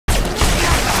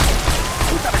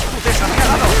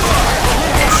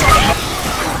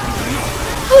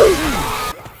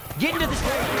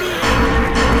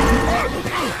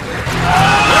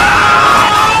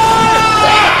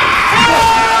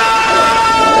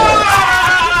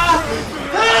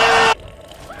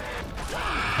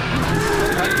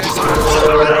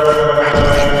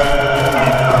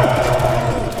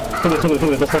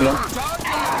cogerlo.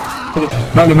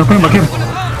 Dale, nos pueden vaquear.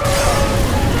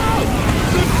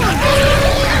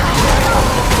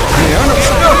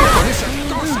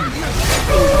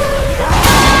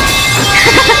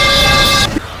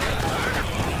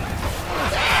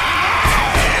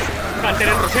 ¡Cáter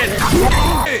el Rosel!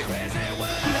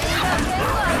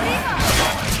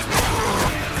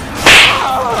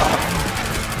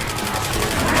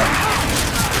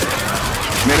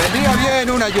 Me vendría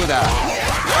bien una ayuda.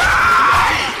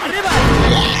 ¡Arriba!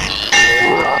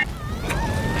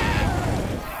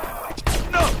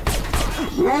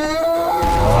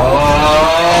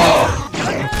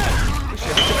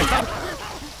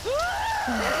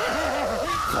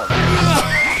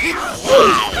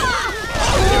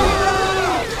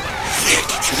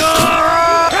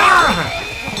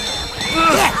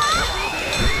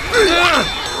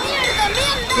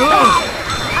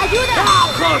 ¡Ayuda!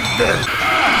 ¡Joder!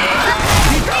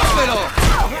 ¡Quítamelo!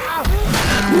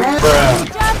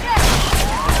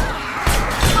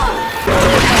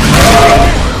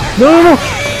 No, no.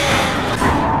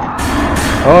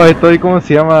 Oh, estoy, ¿cómo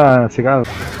se llama? Secado.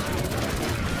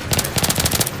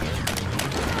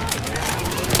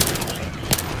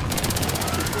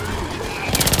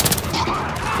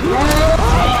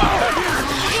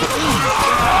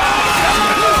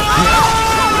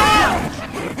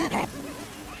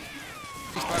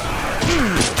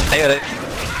 Abre.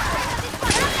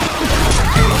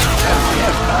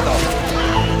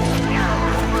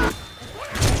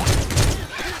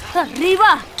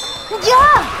 ¡Arriba! ¡Ya!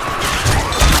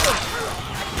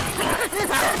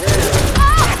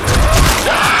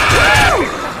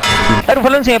 Claro,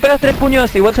 Falón, si me pegas 3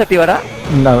 puños, igual se activará.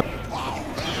 No.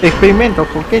 Experimento,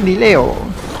 ¿por qué ni leo?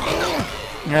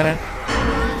 A ver.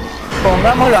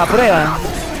 Pongámoslo a prueba.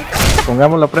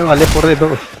 Pongamos la prueba, lee por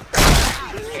D2.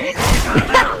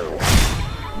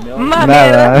 Más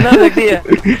Nada. mierda, no se activa.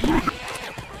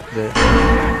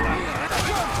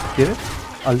 ¿Quieres?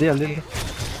 Al día.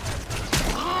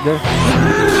 Ya.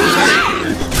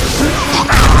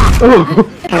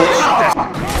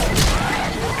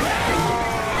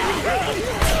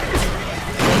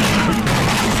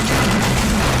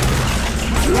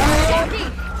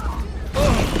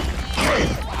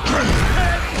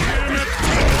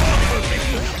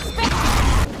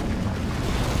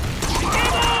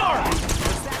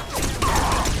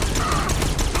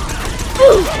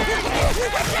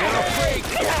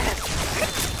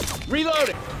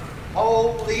 Reloading!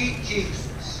 Holy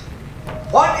Jesus.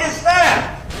 What is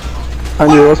that?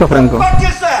 Ayudoso Franco. What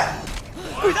is that?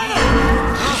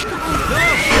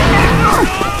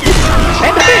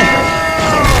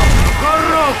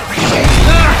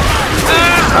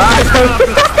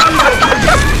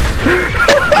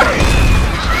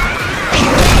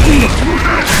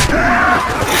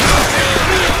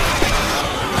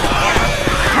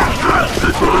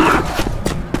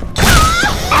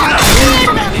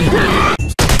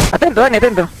 Atento, Dani,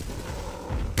 atento.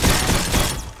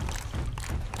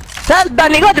 ¡Sal,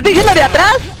 Dani, te estoy diciendo de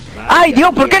atrás! ¡Ay,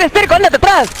 Dios! ¿Por qué eres terco? ¡Ándate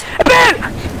atrás!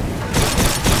 ¡Espera!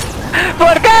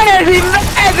 ¿Por qué eres imbécil?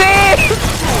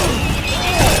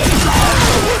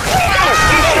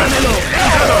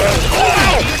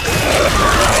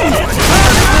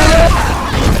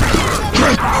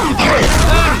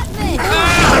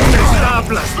 ¡Me está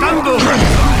aplastando!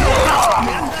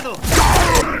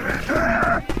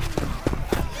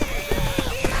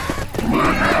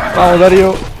 Vamos,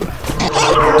 Darío.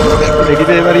 Me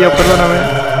quité de Darío, perdóname.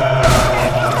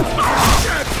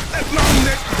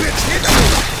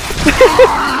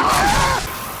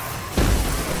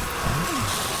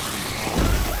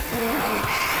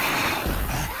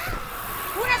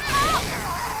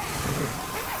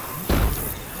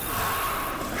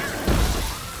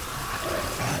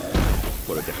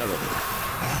 Por el tejado.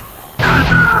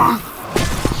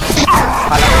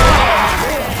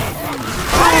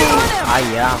 ¡Ay,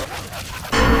 ya!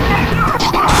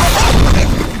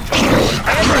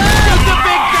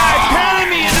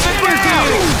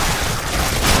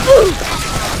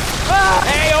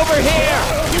 Hey, over here!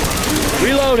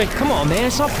 Reloading. Come on, man.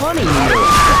 It's not funny.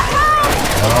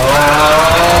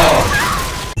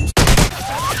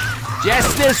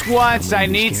 Just this once. I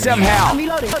need some help. You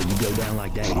go down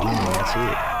like that again, that's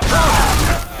it.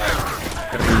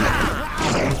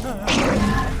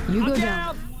 You go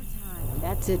down.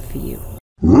 That's it for you.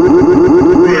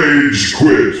 Rage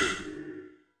quit.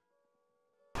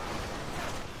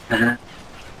 Ajá.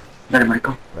 Dale,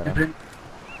 maricón.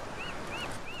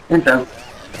 Entra.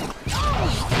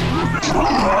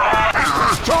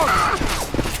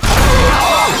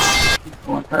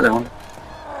 Dale, bueno.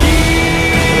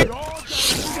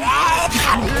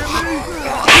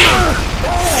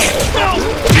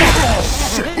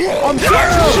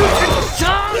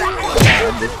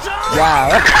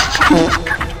 Ya.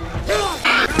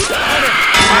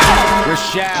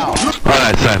 Rochelle. Oh,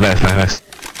 nice.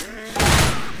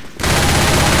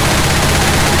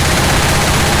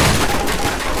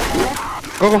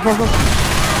 Go.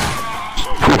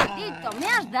 ¡Maldito, me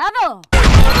has dado!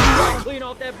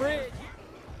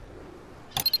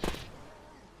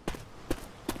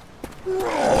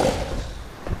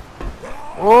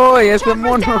 Uy, ese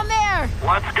mono. Down there!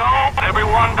 Let's go,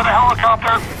 everyone to the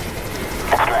helicopter.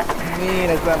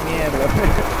 Mira esa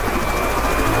mierda.